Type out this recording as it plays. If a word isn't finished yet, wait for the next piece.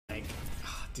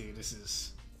dude, this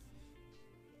is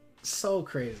so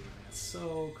crazy, man.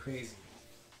 So crazy.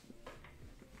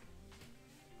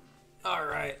 All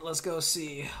right, let's go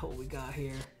see what we got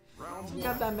here. We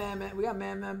got that we got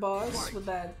Manmanboz with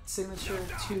that signature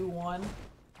 2-1.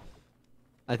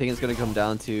 I think it's gonna come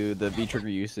down to the V trigger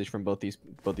usage from both these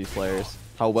players.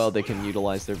 How well they can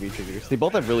utilize their V triggers. They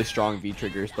both have really strong V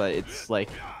triggers, but it's like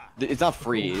it's not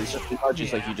free. It's not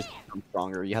just like you just become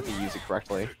stronger. You have to use it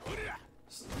correctly.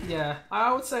 Yeah,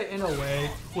 I would say in a way,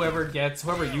 whoever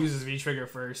uses V trigger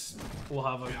first will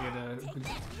have a good,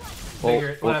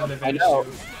 will have an advantage too.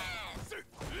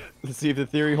 Let's see if the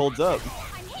theory holds up.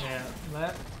 Yeah,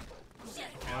 let's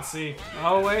see.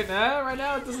 Oh wait, nah, right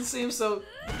now it doesn't seem so.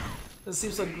 Doesn't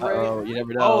seem so great. Oh, you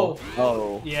never know.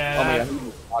 Oh, yeah. Oh my god, he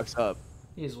just walks up.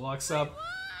 He just walks up,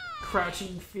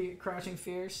 crouching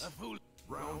fierce.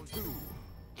 Round 2.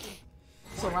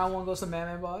 So round 1 goes to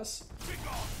Manmanboz.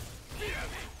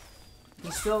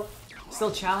 He's still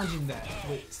challenging that.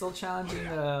 Still challenging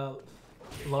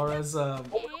Laura's way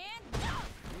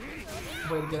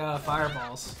to get out of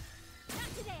fireballs.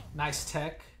 Nice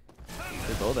tech.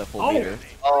 They both have full meter.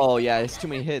 Oh yeah, it's too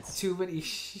many hits. Too many.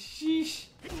 Sheesh.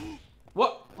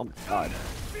 What? Oh my god.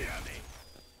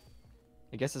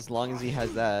 I guess as long as he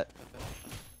has that.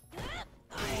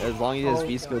 As long as he has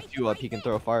V-Skill 2 up, he can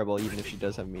throw a fireball even if she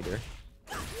does have meter.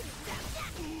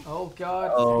 Oh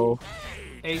god. Oh.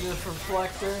 Aegis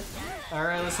Reflector.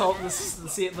 Alright, let's hope let's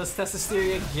see it. Let's test this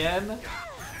theory again.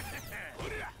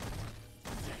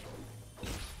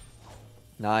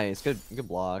 Nice. Good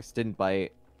blocks. Didn't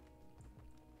bite.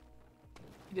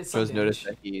 He did some Joe's noticed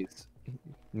that he's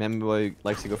Manmanboz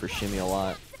likes to go for shimmy a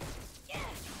lot.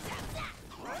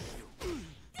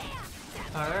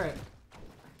 Alright.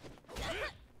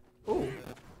 Ooh.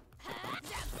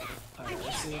 Alright,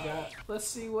 let's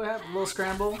see what happened.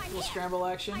 Little scramble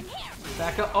action.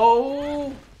 Back up.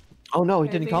 Oh! Oh no, he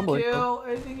didn't combo it.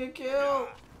 Anything can kill.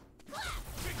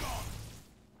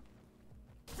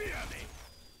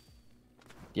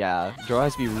 Yeah, Dro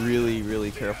has to be really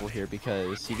careful here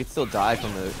because he could still die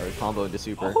from the combo into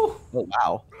super. Oh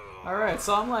wow. Alright,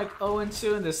 so I'm like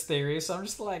 0-2 in this theory, so I'm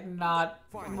just like I'm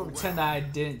gonna pretend that I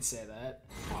didn't say that.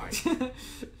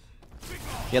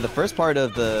 Yeah, the first part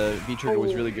of the V trigger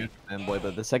was really good for Manboy,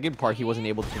 but the second part he wasn't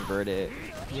able to convert it.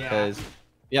 Yeah. Because,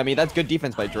 yeah, I mean that's good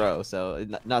defense by Dro, so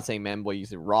not saying Manboy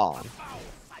used it wrong,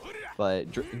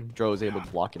 but Dro was able to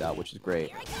block it out, which is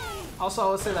great. Also,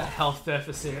 I would say that health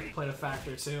deficit played a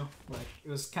factor too. Like it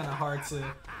was kind of hard to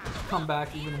come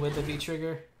back even with the V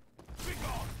trigger.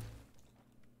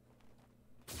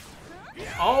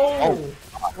 Oh!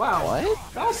 Wow.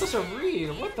 What? That was such a read.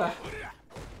 What the?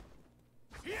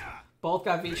 Both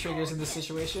got V triggers in this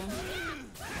situation.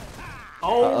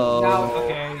 Oh, now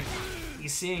okay.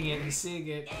 He's seeing it. He's seeing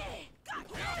it.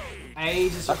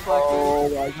 Aegis Reflector. Oh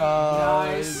my god.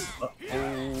 Nice.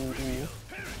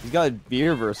 He's got V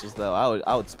reversals though.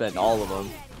 I would spend all of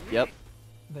them. Yep.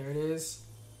 There it is.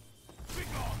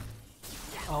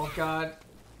 Oh god.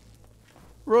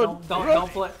 Run, Don't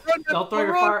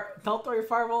throw your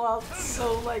fireball out.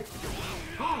 So like.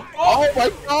 Oh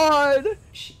my god.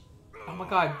 Oh my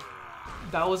god.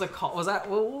 That was a call. Was that?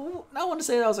 Well, I want to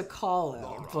say that was a call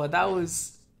out, but that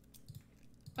was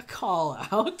a call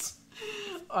out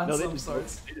on some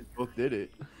sorts. They just both did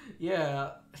it. Yeah,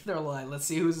 they're like, let's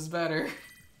see whose is better.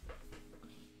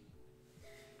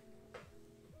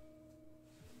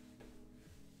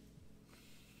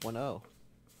 One 0.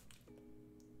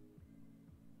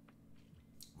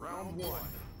 Round 1.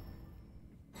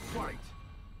 Fight.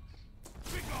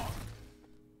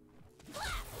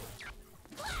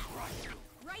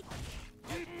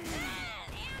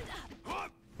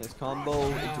 Nice combo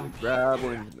into the grab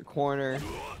or into the corner.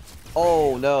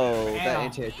 Oh no, that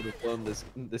anti-air could have thrown this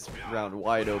round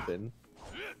wide open.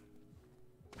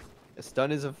 A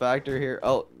stun is a factor here.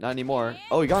 Oh, not anymore.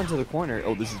 Oh, he got into the corner.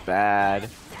 Oh, this is bad.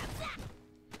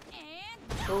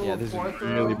 Yeah, this is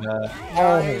really bad.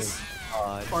 Nice.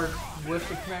 Oh, or with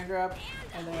the command grab,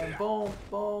 and then boom,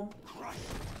 boom.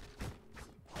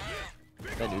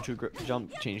 that neutral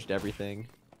jump changed everything.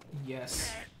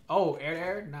 Yes. Oh,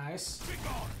 air, nice.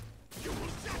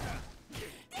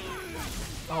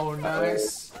 Oh,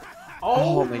 nice.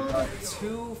 Oh my god.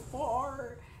 Too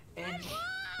far. And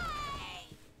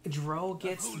Dro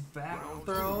gets back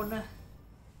thrown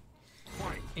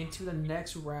into the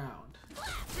next round.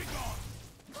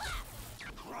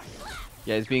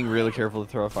 Yeah, he's being really careful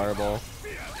to throw a fireball.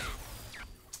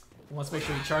 Wants to make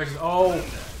sure he charges. Oh,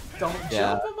 don't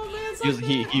jump in my man's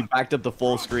he backed up the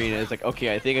full screen and it's like,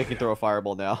 okay, I think I can throw a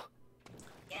fireball now.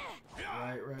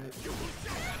 Right.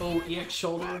 Oh, EX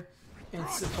shoulder.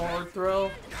 Instant forward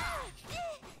throw.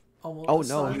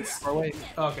 Almost. Oh no, stuns. he's far away.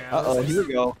 Okay. Uh-oh, here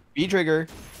we go. V-trigger.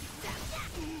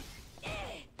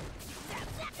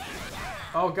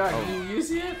 Oh god, did you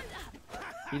use it?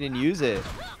 He didn't use it.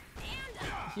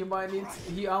 He might need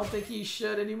to, I don't think he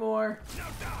should anymore.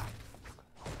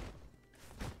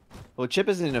 Well, chip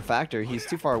isn't a factor. He's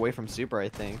too far away from super, I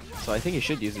think. So I think he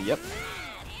should use it. Yep.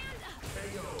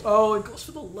 Oh, it goes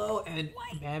for the low, and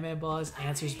Manmanboz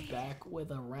answers back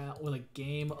with a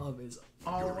game of his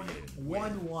own.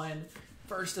 1-1,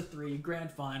 first of 3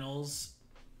 grand finals.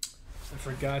 I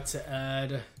forgot to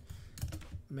add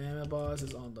Manmanboz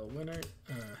is on the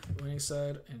winning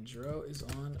side, and Dro is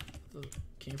on the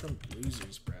came from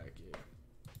losers bracket.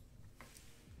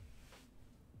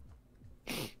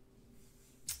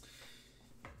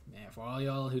 Man, for all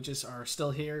y'all who just are still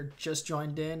here, just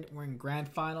joined in, we're in grand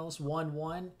finals,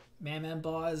 1-1,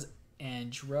 Manmanboz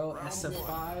and Dro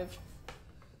SF5.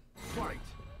 Fight.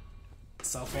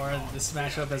 So far, this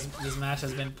match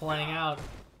has been playing out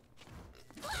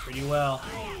pretty well.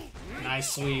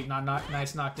 Nice sweep,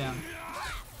 nice knockdown.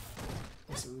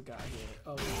 Let's see what we got here.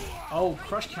 Oh,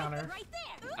 crush counter.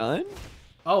 Stun?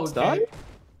 Oh, okay. Stun?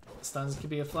 Stuns could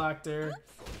be a flactor.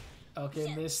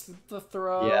 Okay, missed the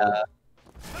throw. Yeah.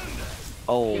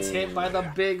 Oh. Gets hit by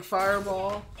the big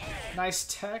fireball. Nice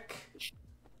tech.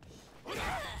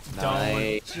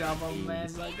 Nice. Don't jump a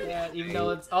man like that, even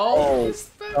though it's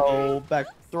Back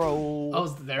throw. Oh,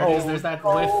 there it is. There's that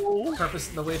whiff purpose.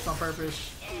 The whiff on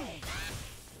purpose.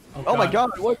 Oh my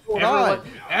god, what's going on?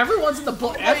 Everyone's in the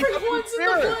everyone's in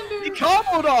the blender. He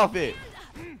comboed off it.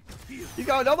 He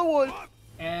got another one.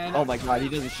 And oh my god, he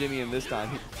doesn't shimmy him this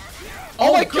time.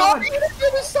 Oh my god, he hit it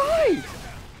to the side.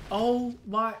 Oh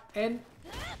my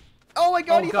Oh my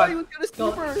god, oh he god. thought he was gonna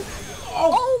super.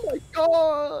 Oh my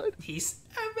god.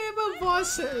 Manmanboz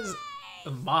says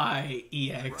my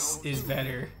EX is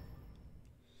better.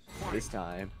 This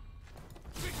time.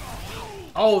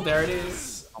 Oh, there it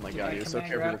is. Oh my god, he was so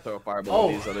careful grab. to throw a fireball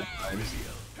these other times.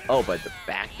 Oh, but the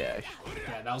backdash.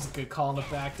 Yeah, that was a good call on the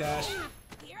backdash.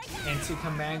 Into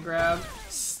command grab.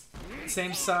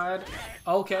 Same side.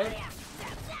 Okay.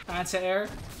 Anti-air.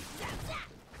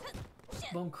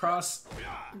 Boom, cross.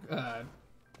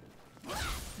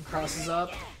 Crosses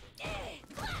up.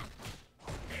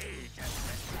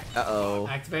 Uh-oh.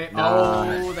 Activate.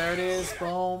 Nice. Oh, there it is.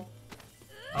 Boom.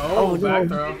 Oh, back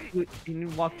throw. He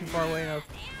didn't walk too far away enough.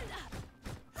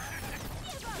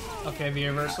 Okay, V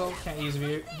reversal. Can't use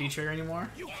V trigger anymore.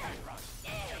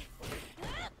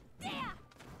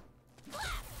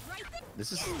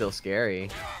 This is still scary.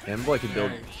 Manboy could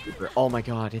build super. Oh my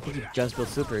god, I think he just built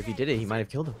super. If he did it, he might have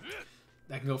killed him.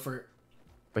 That can go for.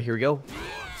 But here we go.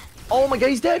 Oh my god,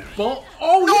 he's dead. Boom.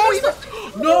 Oh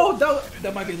no! No,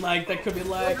 that might be lag. That could be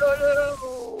lag.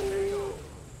 No,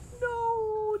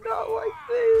 not like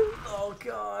this. Oh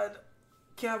god.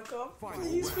 Capcom,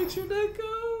 please fix your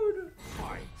netcode.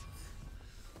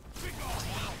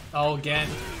 Oh, again.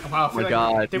 Wow, Oh my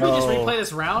god. Did we just replay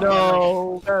this round?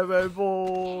 No,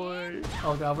 Manmanboy.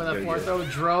 Oh god, with that fourth throw,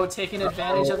 Dro taking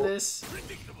advantage of this.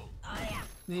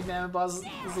 The Manmanboz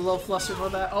is a little flustered for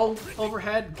that. Oh,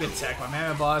 overhead. Good tech by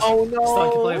Manmanboz. Oh no.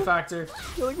 Stun can play a factor.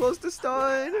 Really close to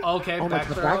stun. Okay, oh back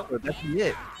my throw. God, that's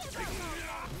it.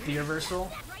 The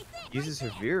reversal. Uses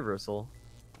her V reversal.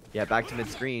 Yeah, back to mid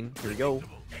screen. Here we go.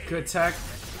 Good tech.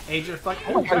 Age reflect.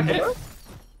 Oh, got hit.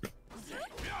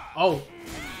 Oh,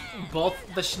 both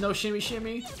the no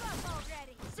shimmy.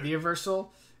 The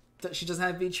reversal. She doesn't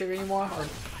have V trigger anymore.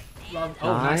 Oh,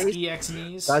 nice EX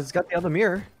knees. Guys, got the other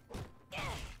mirror.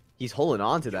 He's holding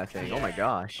on to that thing. Oh my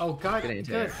gosh. Oh god, good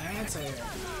anti-air.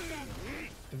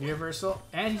 The V reversal,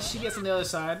 and she gets on the other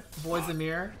side. Voids the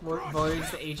mirror.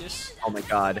 Voids the Aegis. Oh my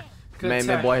god.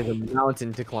 Manmanboy has a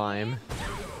mountain to climb.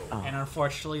 Oh. And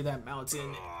unfortunately, that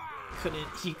mountain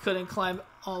couldn't climb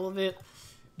all of it.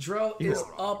 Dro is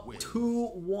up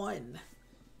 2-1.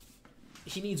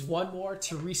 He needs one more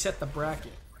to reset the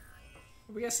bracket.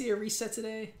 Are we gonna see a reset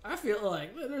today? I feel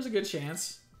like there's a good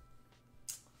chance.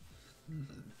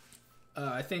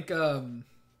 I think me and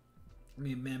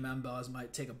Manmanboz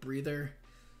might take a breather,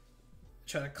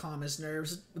 try to calm his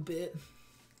nerves a bit.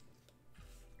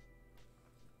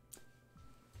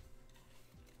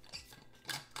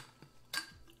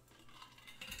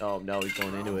 Oh no, he's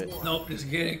going into it. Nope, just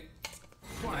kidding.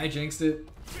 I jinxed it.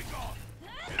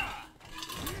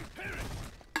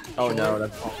 Oh no,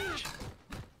 that's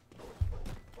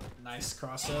Nice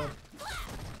cross up.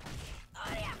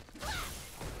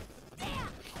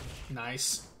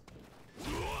 Nice.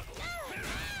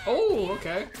 Oh,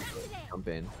 okay. jump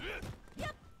in.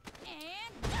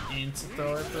 Into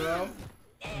throw.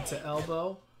 Into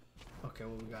elbow. Okay,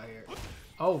 what we got here?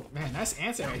 Oh man, nice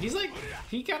answer. He's like,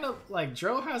 he kind of like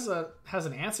Dro has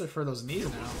an answer for those knees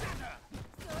now.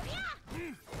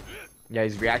 Yeah,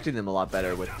 he's reacting to them a lot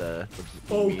better with the.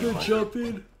 Oh, good jump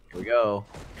in. Here we go.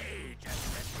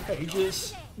 Hey,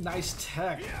 just nice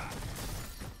tech.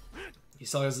 He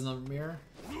saw us in the mirror.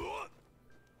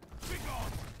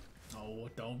 Oh,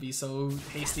 don't be so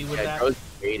hasty with that. Dro's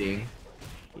waiting.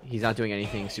 He's not doing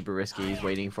anything super risky. He's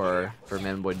waiting for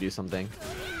Manmanboz to do something.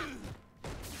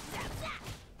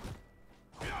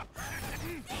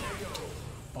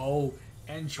 Oh,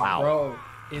 and Dro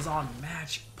is on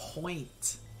match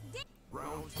point.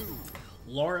 Round 2.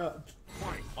 Laura,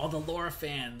 all the Laura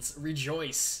fans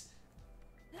rejoice.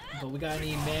 But we got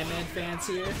any Man fans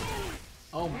here?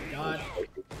 Oh my god.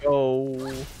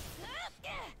 Oh.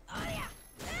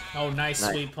 Oh, nice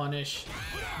sweet punish.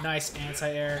 Nice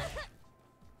anti-air.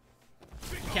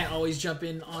 Can't always jump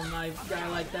in on my guy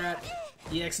like that.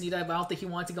 EX knee dive, but I don't think he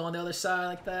wanted to go on the other side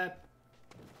like that.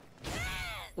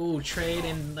 Ooh, trade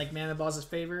in like Manmanboz's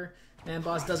favor.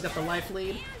 Manmanboz does got the life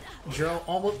lead. Dro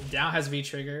almost down has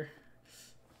V-trigger.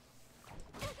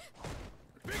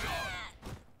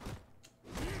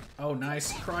 Oh,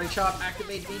 nice. Karate chop,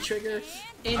 activate V-trigger.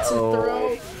 Into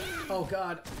throw. Oh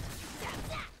god.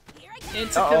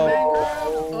 Into command grab.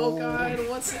 Oh god,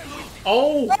 what's it?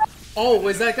 Oh! Oh,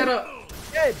 was that gonna...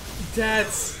 That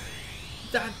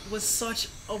was such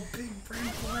a big brain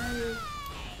play.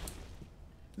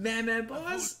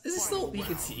 Manmanboz? Is it still... You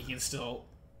can see he can still...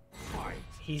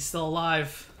 He's still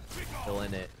alive. Still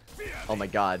in it. Oh my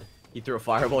god. He threw a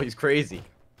fireball. He's crazy.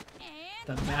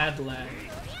 The mad leg.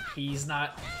 He's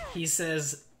not... He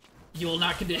says, you will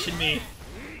not condition me.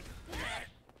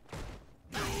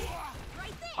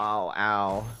 Ow,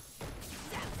 ow.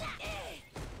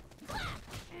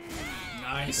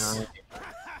 Nice.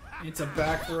 It's a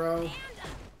back row.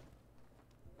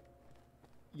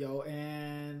 Yo,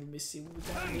 and let me see what we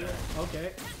got here.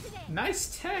 Okay.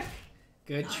 Nice tech.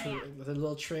 Good with a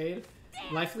little trade.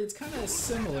 Life lead's kind of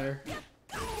similar.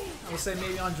 I would say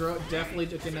maybe on Dro, definitely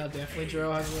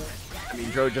Dro has a... I mean,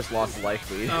 Dro just lost the life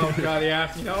lead. Oh god,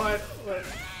 yeah. You know what?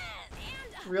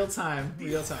 Real time.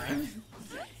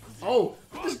 Oh!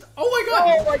 Oh my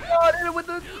god! Oh my god! Hit it with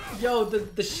the... Yo,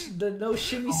 the no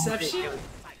shimmy-ception?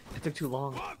 It took too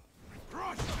long.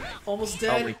 Almost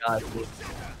dead. Oh my god.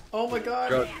 Oh my god.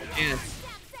 Dro, chance.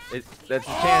 That's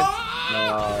a chance.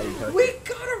 No, We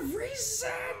got a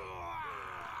reset!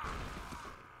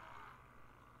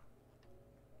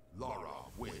 Laura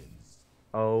wins.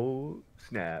 Oh,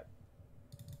 snap.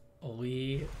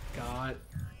 We got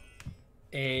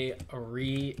a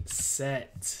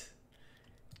reset.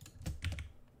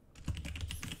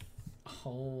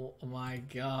 Oh my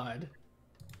god.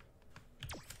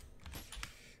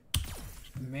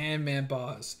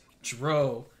 Manmanboz,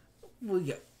 Dro.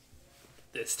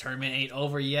 This tournament ain't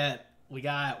over yet. We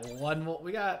got one more.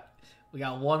 We got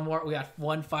one more. We got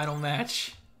one final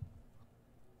match.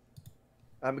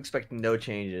 I'm expecting no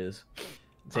changes.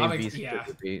 Yeah.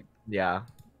 Yeah.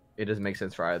 It doesn't make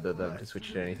sense for either of them to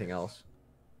switch to anything else.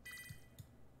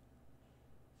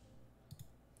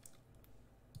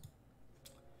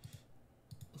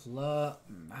 Wow.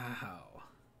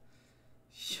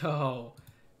 Yo.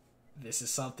 This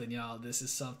is something, y'all. This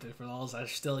is something for those that are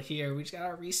still here. We just got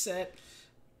our reset.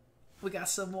 We got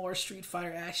some more Street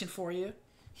Fighter action for you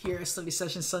here at Study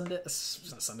Session Study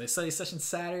Session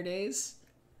Saturdays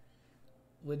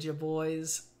with your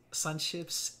boys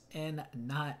Sunchips and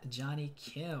not Johnny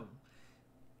Kim.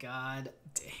 God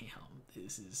damn,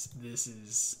 this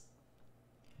is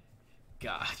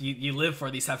God. You live for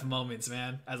these type of moments,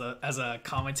 man. As a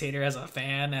commentator, as a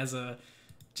fan, as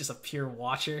just a pure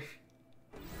watcher.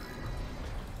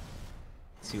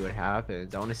 See what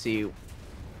happens. I want to see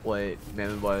what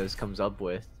Manmanboz comes up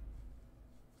with.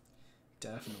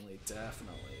 Definitely.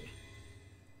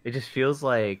 It just feels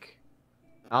like,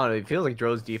 I don't know, it feels like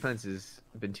Dro's defense has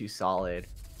been too solid.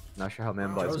 Not sure how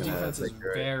Manmanboz is Dro's gonna defense is break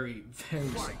through it. very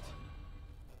solid.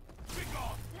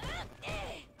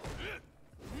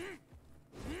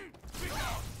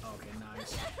 Okay,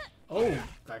 nice. Oh,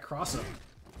 that cross up.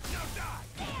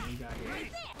 You got here.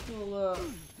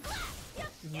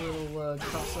 Little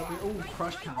cross up here. Oh,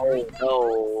 crush counter.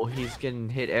 Oh no, he's getting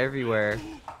hit everywhere.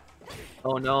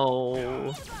 Oh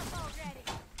no.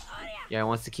 Yeah, he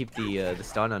wants to keep the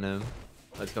stun on him.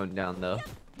 That's going down though.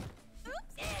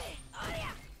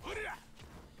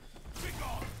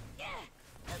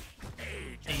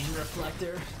 Aim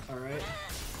reflector. Alright.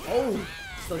 Oh!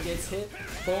 Still gets hit.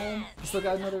 Boom. Still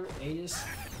got another Aegis.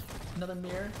 Another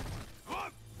mirror.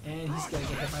 And he's gonna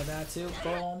get hit by that too.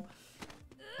 Boom.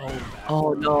 Oh,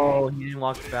 Oh no, he didn't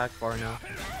walk back far enough.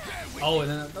 Oh, and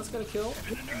then that's gonna kill.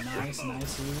 Nice,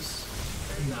 nice use.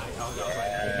 Nice. Oh, I was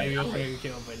like, maybe it'll make a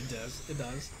kill, but it does. It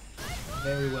does.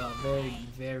 Very well. Very,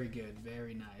 very good.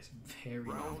 Very nice. Very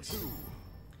nice.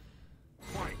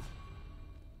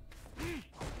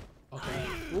 Okay.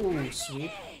 Ooh,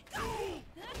 sweep. Let's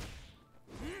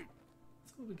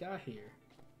see what we got here.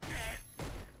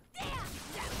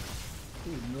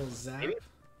 Ooh, no zap.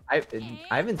 I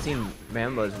haven't seen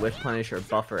Manmanboz whiff punish or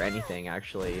buff or anything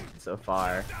actually so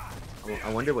far.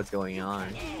 I wonder what's going on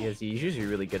because he's usually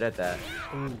really good at that.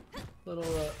 Ooh,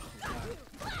 little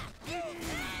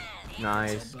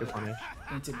Nice, good punish.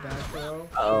 into back throw.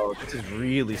 Oh, this is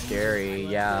really scary.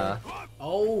 Yeah.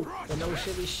 Oh, the no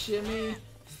shimmy shimmy.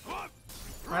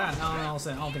 Right, no, I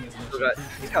don't think it's no shimmy.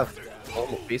 He's got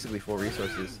almost basically full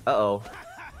resources. Uh-oh.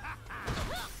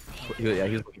 Yeah,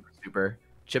 he's looking for super.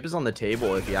 Chip is on the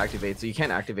table if he activates, so you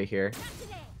can't activate here.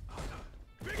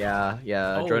 Yeah,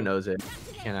 Oh. Dro knows it.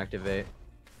 You can't activate.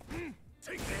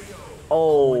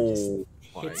 Oh!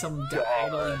 Hits him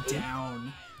diagonally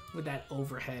down with that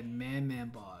overhead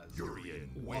Manmanboz. Urian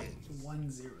wins.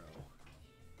 1-0.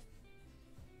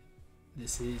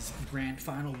 This is grand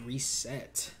final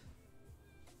reset.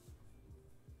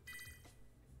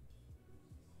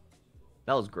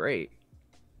 That was great.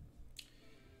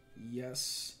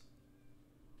 Yes.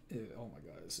 Oh my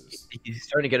god, this is He's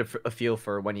starting to get a feel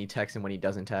for when he techs and when he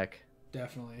doesn't tech.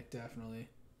 definitely.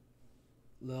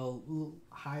 Little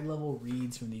high level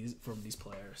reads from these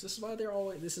players. This is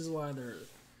why they're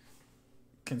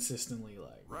consistently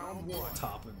like Round one.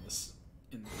 top in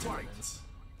the tournaments.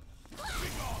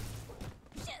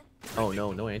 Oh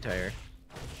no, no anti-air.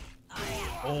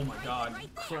 Oh my god,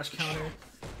 crush counter.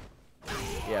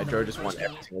 Yeah, Dro just won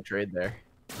every single trade there.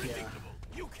 Yeah.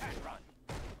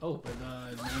 Oh, but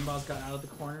Manmanboz got out of the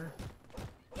corner.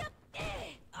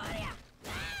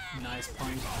 Nice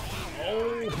punch.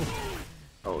 Oh,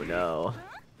 Oh no.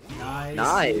 nice.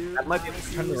 Nice. Dude. That might be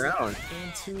Nice turn use around.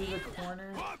 into the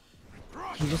corner.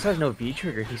 He just has no V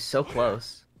trigger. He's so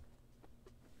close.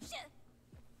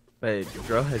 But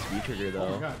Dro has V trigger Oh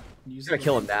my though. god. He's gonna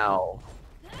kill him now.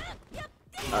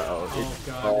 Uh-oh. Oh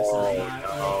god, Oh, this is not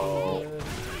no. looking good.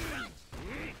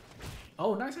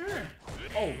 Oh, nice hair.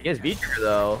 Oh, He has V trigger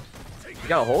though. You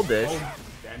gotta hold this.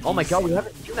 and Oh my he's- god, we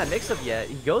haven't seen that mix up yet.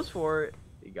 He goes for it.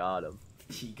 He got him.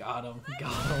 He got him.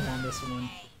 Got him on this one.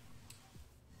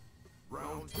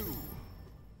 Round two.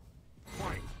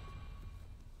 Fight.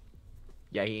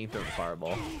 Yeah, he ain't throwing a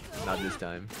fireball. Not this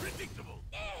time.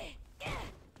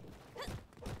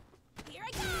 Here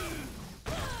I go.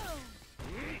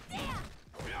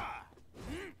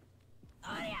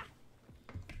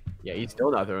 Yeah, he's still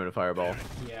not throwing a fireball.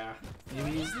 Yeah.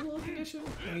 Maybe he's a little conditioned.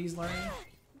 Maybe he's learning.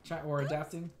 Or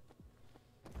adapting.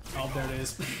 Oh, there it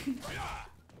is.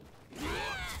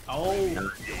 Oh. Yeah.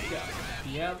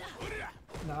 Yep.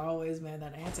 Not always, man.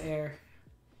 That anti-air.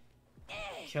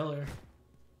 Killer.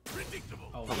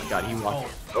 Oh my god, he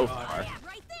walked so God. far.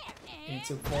 Right there.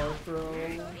 Into forward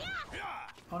throw.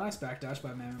 Oh, nice backdash by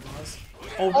Manmanboz.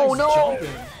 Oh, nice Oh, no! jumping.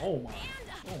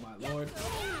 Oh my lord.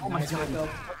 Oh my Nice god. back up.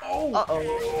 Oh,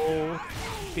 Uh-oh.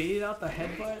 beat out the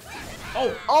headbutt.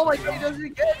 Oh, Oh my god, he does it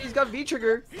again. He's got V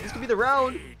trigger. This could be the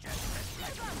round. okay,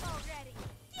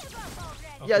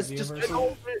 Yes, the just reversal.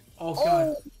 hold it. Oh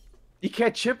god. You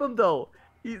can't chip him though.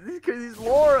 Because he's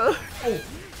Laura. Oh,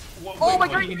 Oh my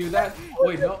wait, god. you can do that?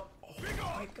 Wait, no. Oh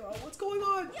my god, what's going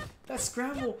on? That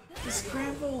scramble. The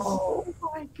scrambles. Oh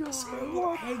my god.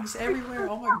 Scrambled eggs everywhere.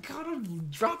 Oh my god, I'm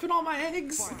dropping all my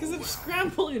eggs because I'm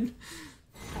scrambling.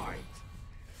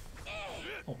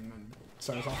 Oh man,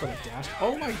 starts off with a dash.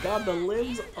 Oh my god, the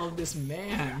limbs of this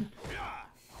man.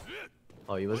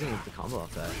 Oh, he wasn't able to combo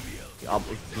off that. He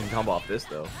can combo off this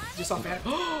though. Just off man.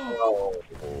 Oh,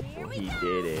 he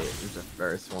did it. It was the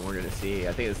first one we're gonna see.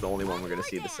 I think it's the only one we're gonna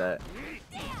see this set.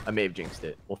 I may have jinxed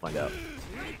it. We'll find out.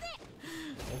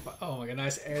 Oh my god,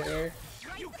 nice air.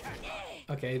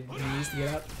 Okay, he needs to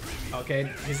get up.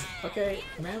 Okay,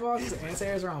 Manmanboz's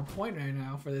anti-airs are on point right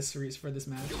now for this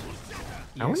match.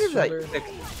 I wonder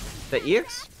if that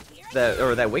EX,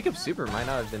 that wake up super might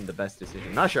not have been the best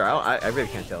decision. Not sure. I really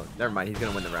can't tell. Never mind. He's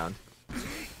gonna win the round.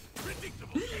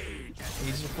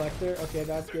 Age reflector. Okay,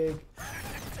 that's big.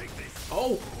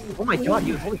 Oh! Oh my god,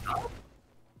 he was holding up.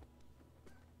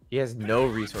 He has no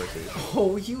resources.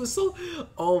 Oh, he was so.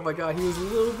 Oh my god, he was a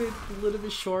little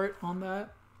bit short on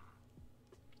that.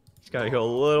 He's gotta go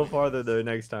a little farther though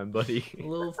next time, buddy. A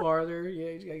little farther.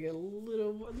 Yeah, he's gotta get a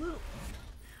little.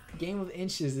 Game of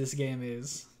inches. This game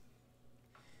is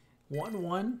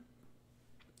 1-1.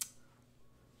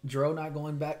 Dro not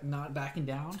going back, not backing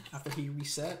down after he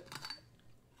reset.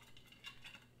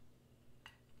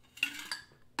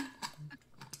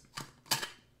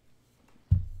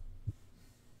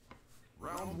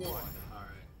 one.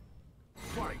 Alright.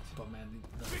 Fight. But man,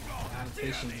 the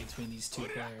adaptation between these two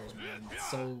players, man,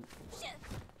 so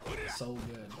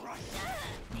good.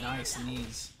 Nice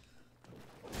knees.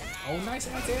 Oh, nice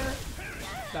anti-air.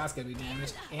 That's gonna be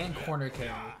damaged. And corner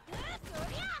carry.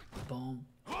 Boom.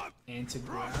 And to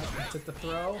grab. And took the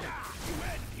throw.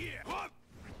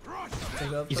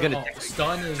 He's gonna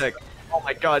stun is. Oh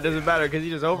my god, it doesn't matter because he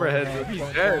just overheads. Okay, He's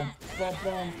boom, dead. boom, boom,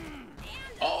 boom.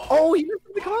 Oh, he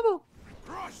missed the combo.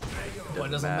 But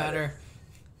it doesn't matter.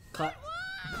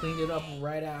 Cleaned it up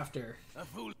right after.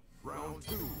 Round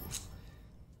two.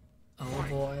 Oh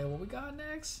boy, what we got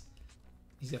next?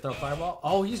 He's gonna throw a fireball.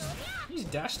 Oh, he's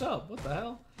dashed up. What the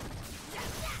hell?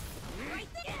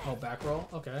 Oh, back roll.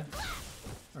 Okay.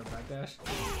 Or back dash.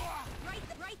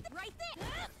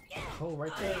 Oh,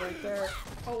 right there, right there.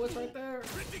 Oh, it's right there.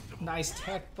 Nice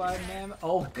tech by Man.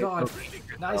 Oh god.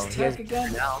 Nice tech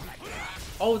again.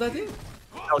 Oh, that thing.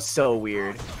 That was so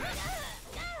weird.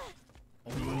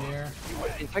 Over there.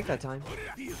 He took that time.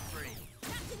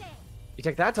 He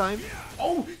took that time.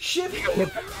 Oh shit!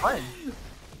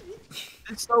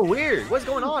 It's so weird. What's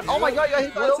going on? Oh my god, you got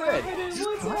hit by What's overhead. happening?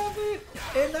 What's happening?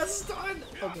 And that's stun.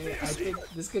 Okay, I think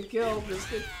this could kill. This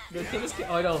could kill this kid.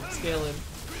 Oh no, scaling.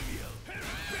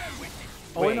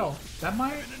 Oh wait, no, that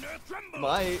might.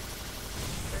 Might.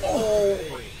 Oh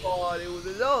my god, it was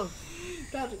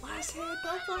enough. That last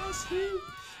hit.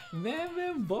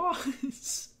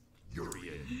 Manmanboz.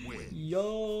 Urian wins.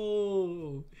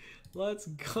 Yo, let's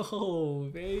go,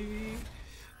 baby.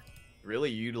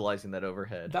 Really utilizing that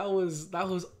overhead. That was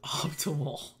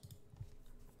optimal.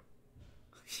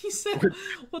 He said,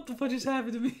 "What the fuck just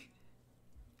happened to me?"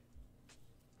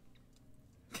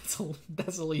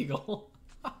 That's illegal.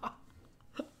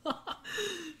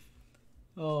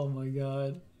 Oh my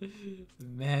god,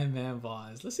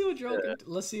 Manmanboz. Let's see what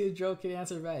Joe can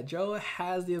answer back. Joe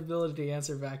has the ability to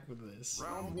answer back with this.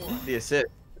 Round one. The assist.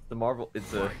 The Marvel.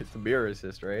 It's a mirror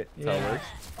assist, right? That's how it works.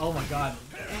 Oh my god.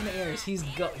 And airs. He's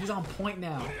on point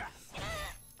now.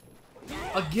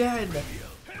 Again.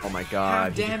 Oh my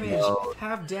god. Half damage. No.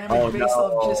 Half damage Oh, based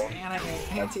off no. just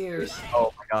anti-airs.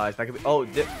 Oh my gosh. That could be. Oh,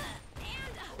 here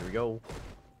we go.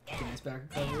 Nice back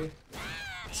recovery.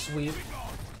 Sweep.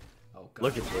 Oh god.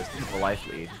 Look at this. Look at the life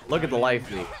lead. Look at the life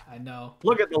lead. I know.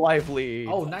 Look at the life lead.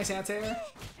 Oh, nice anti-air.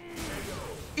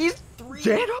 He's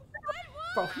dead.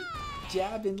 Bro, he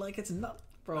jabbing like it's nothing.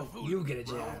 Bro, you get a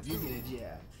jab. You get a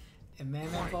jab. And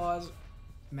Manmanboz,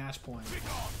 match point.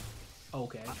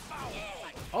 Okay.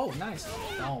 Oh, nice.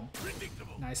 Boom.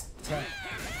 Nice tech.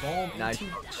 Boom. Nice.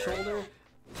 Into shoulder.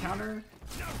 Counter.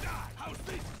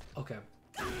 Okay.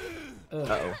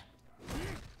 Uh-oh.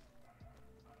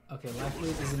 Okay, life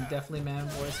lead is in definitely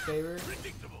Manmanboz's favor.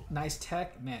 Nice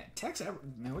tech. Man,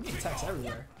 man, we're getting techs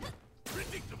everywhere.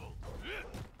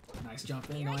 Nice jump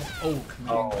in. Nice. Oh,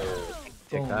 command. Oh.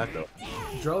 Take that though.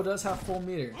 Dro does have full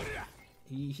meter.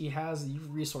 He has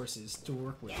resources to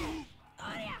work with.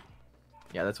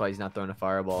 Yeah, that's why he's not throwing a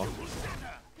fireball.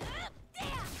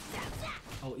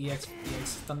 Oh, EX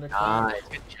Thunderclap. Nice,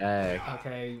 good check.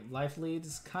 Okay, life lead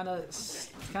is kind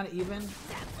of even.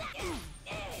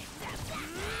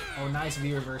 Oh, nice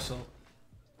V reversal.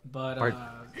 But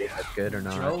That's good or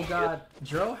not?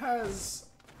 Dro has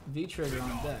V trigger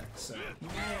on deck, so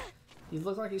he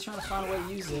looks like he's trying to find a way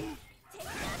to use it.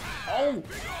 Oh!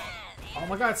 Oh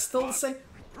my god, it's still the same.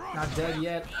 Not dead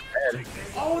yet.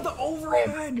 Oh, the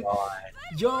overhead!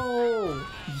 Yo!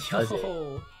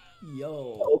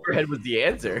 Yo! Overhead was the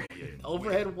answer.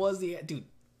 Overhead was the dude.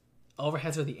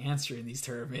 Overheads are the answer in these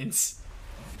tournaments.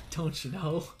 Don't you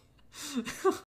know?